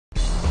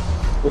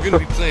We're gonna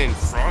be playing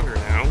Frogger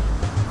now.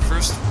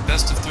 First,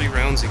 best of 3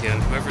 rounds again.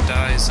 Whoever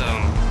dies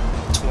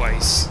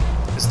twice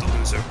is the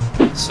loser.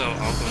 So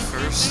I'll go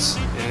first,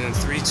 and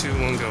 3, 2,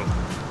 1, go.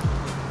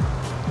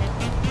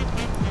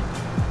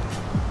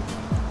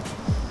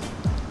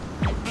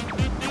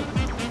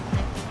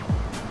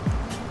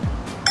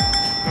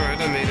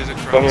 Alright, I made it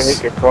across. I'm gonna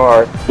hit your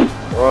car.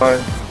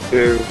 1,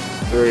 2,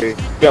 3,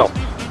 go.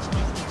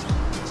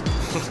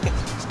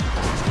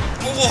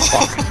 Oh,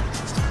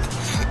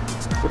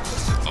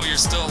 oh, you're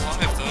still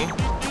alive though.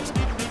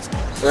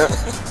 Yeah.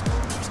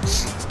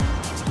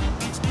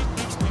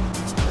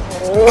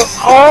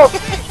 Oh!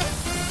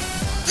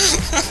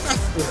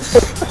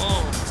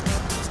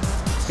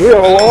 You're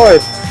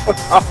alive!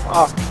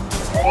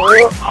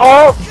 Alright,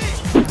 I'll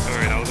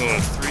go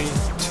on 3,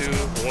 2,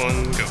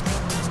 1, go.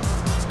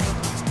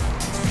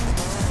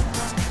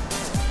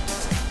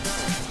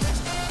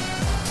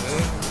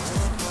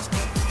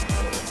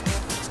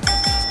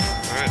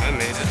 Alright, I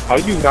made it. How are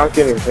you not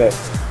getting hit?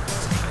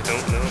 I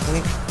don't know.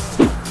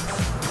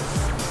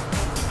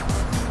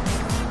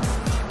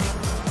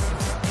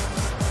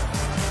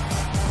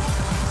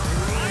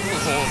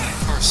 Oh, that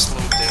car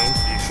slowed down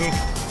for you.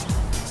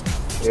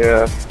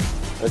 Yeah, I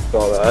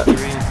saw that. 3, 2,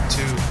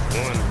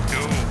 1,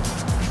 go.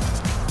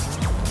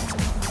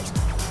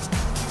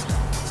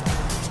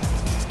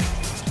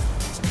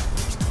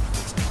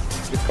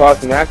 You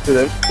caused an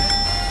accident.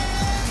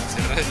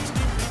 Did I?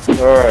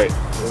 Alright,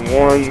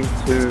 1,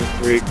 2,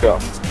 3, go.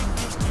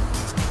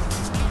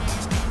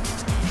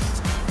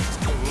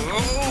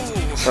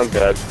 Whoa! I'm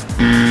dead.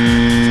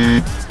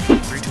 3,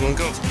 2, 1,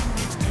 go.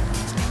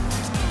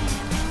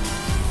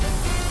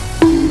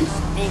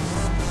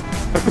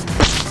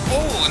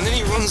 Oh, and then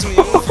he runs me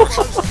over.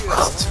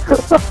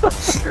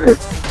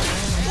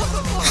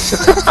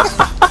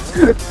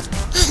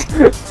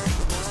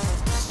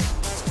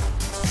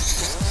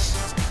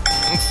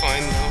 I'm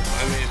fine now. I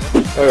made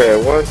it. Okay,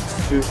 1,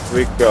 2,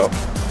 3, go.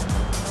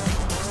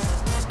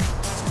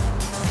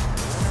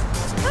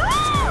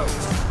 Whoa!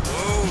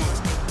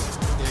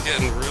 You're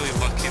getting really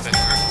lucky there.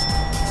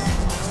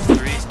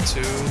 3,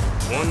 2,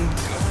 1,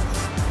 go.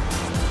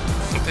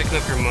 I'm picking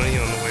up your money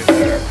on the way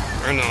there.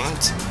 Or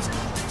not.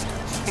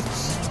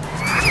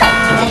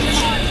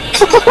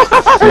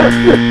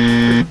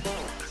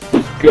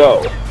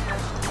 Go.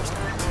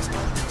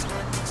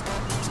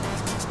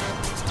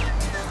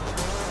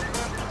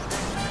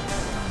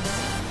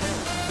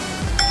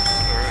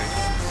 Alright.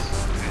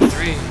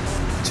 3,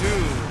 2,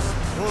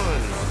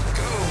 1,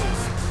 go!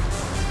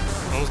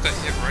 Almost got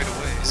hit right away.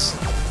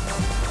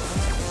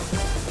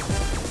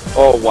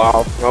 Oh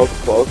wow, that was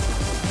close.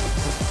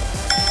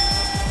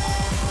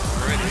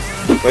 Alrighty.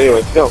 But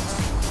anyway, go.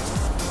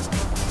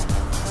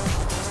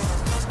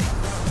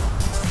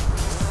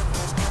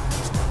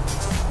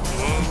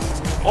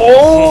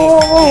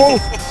 Oh!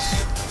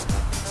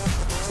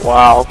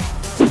 Wow.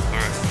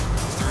 Alright.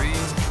 3, 2,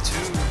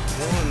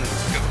 1,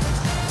 go.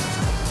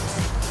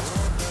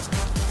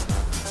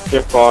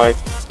 You're fine.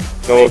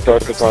 No one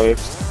starts to punish.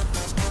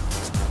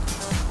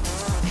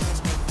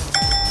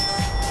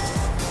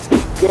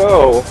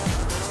 Go!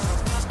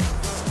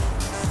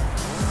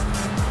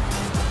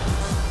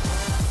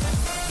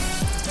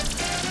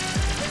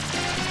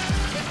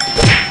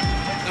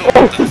 No,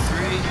 3,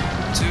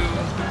 2,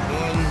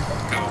 1,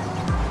 go.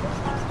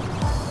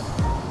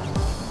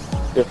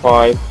 You're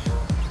fine.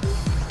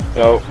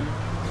 No.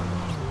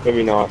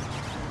 Maybe not.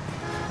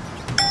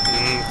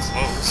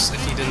 Close.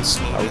 If he didn't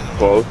slow I was down.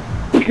 close.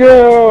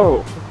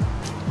 Go!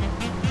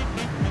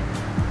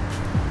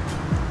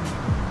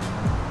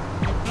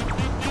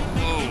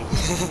 Whoa.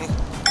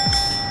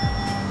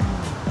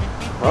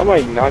 How am I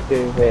not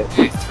getting hit?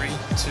 Okay, 3,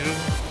 2,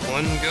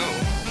 1, go.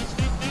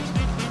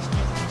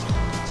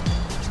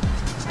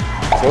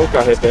 No one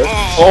got hit there.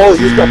 Oh. Oh,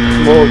 you got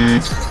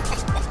smoked.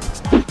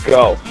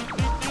 Go.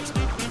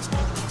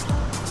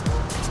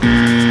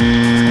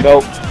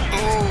 Nope.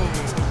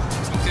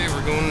 Oh. Okay,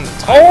 we're going to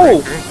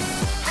Oh! tiebreaker.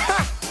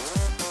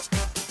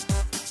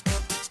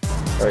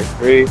 Alright,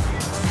 3,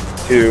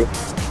 2,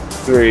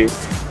 3,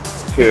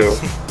 2,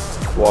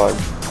 1,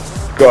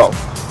 go.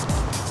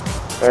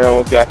 And I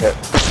almost got hit.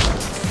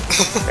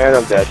 And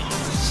I'm dead.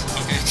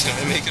 Okay, can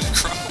I make it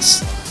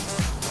across?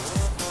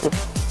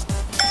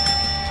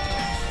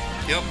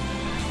 Yep.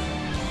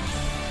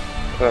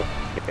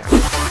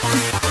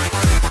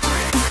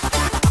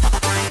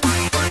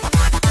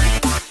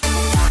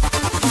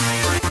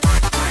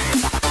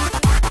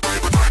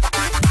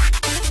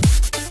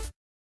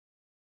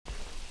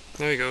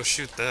 There you go,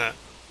 shoot that.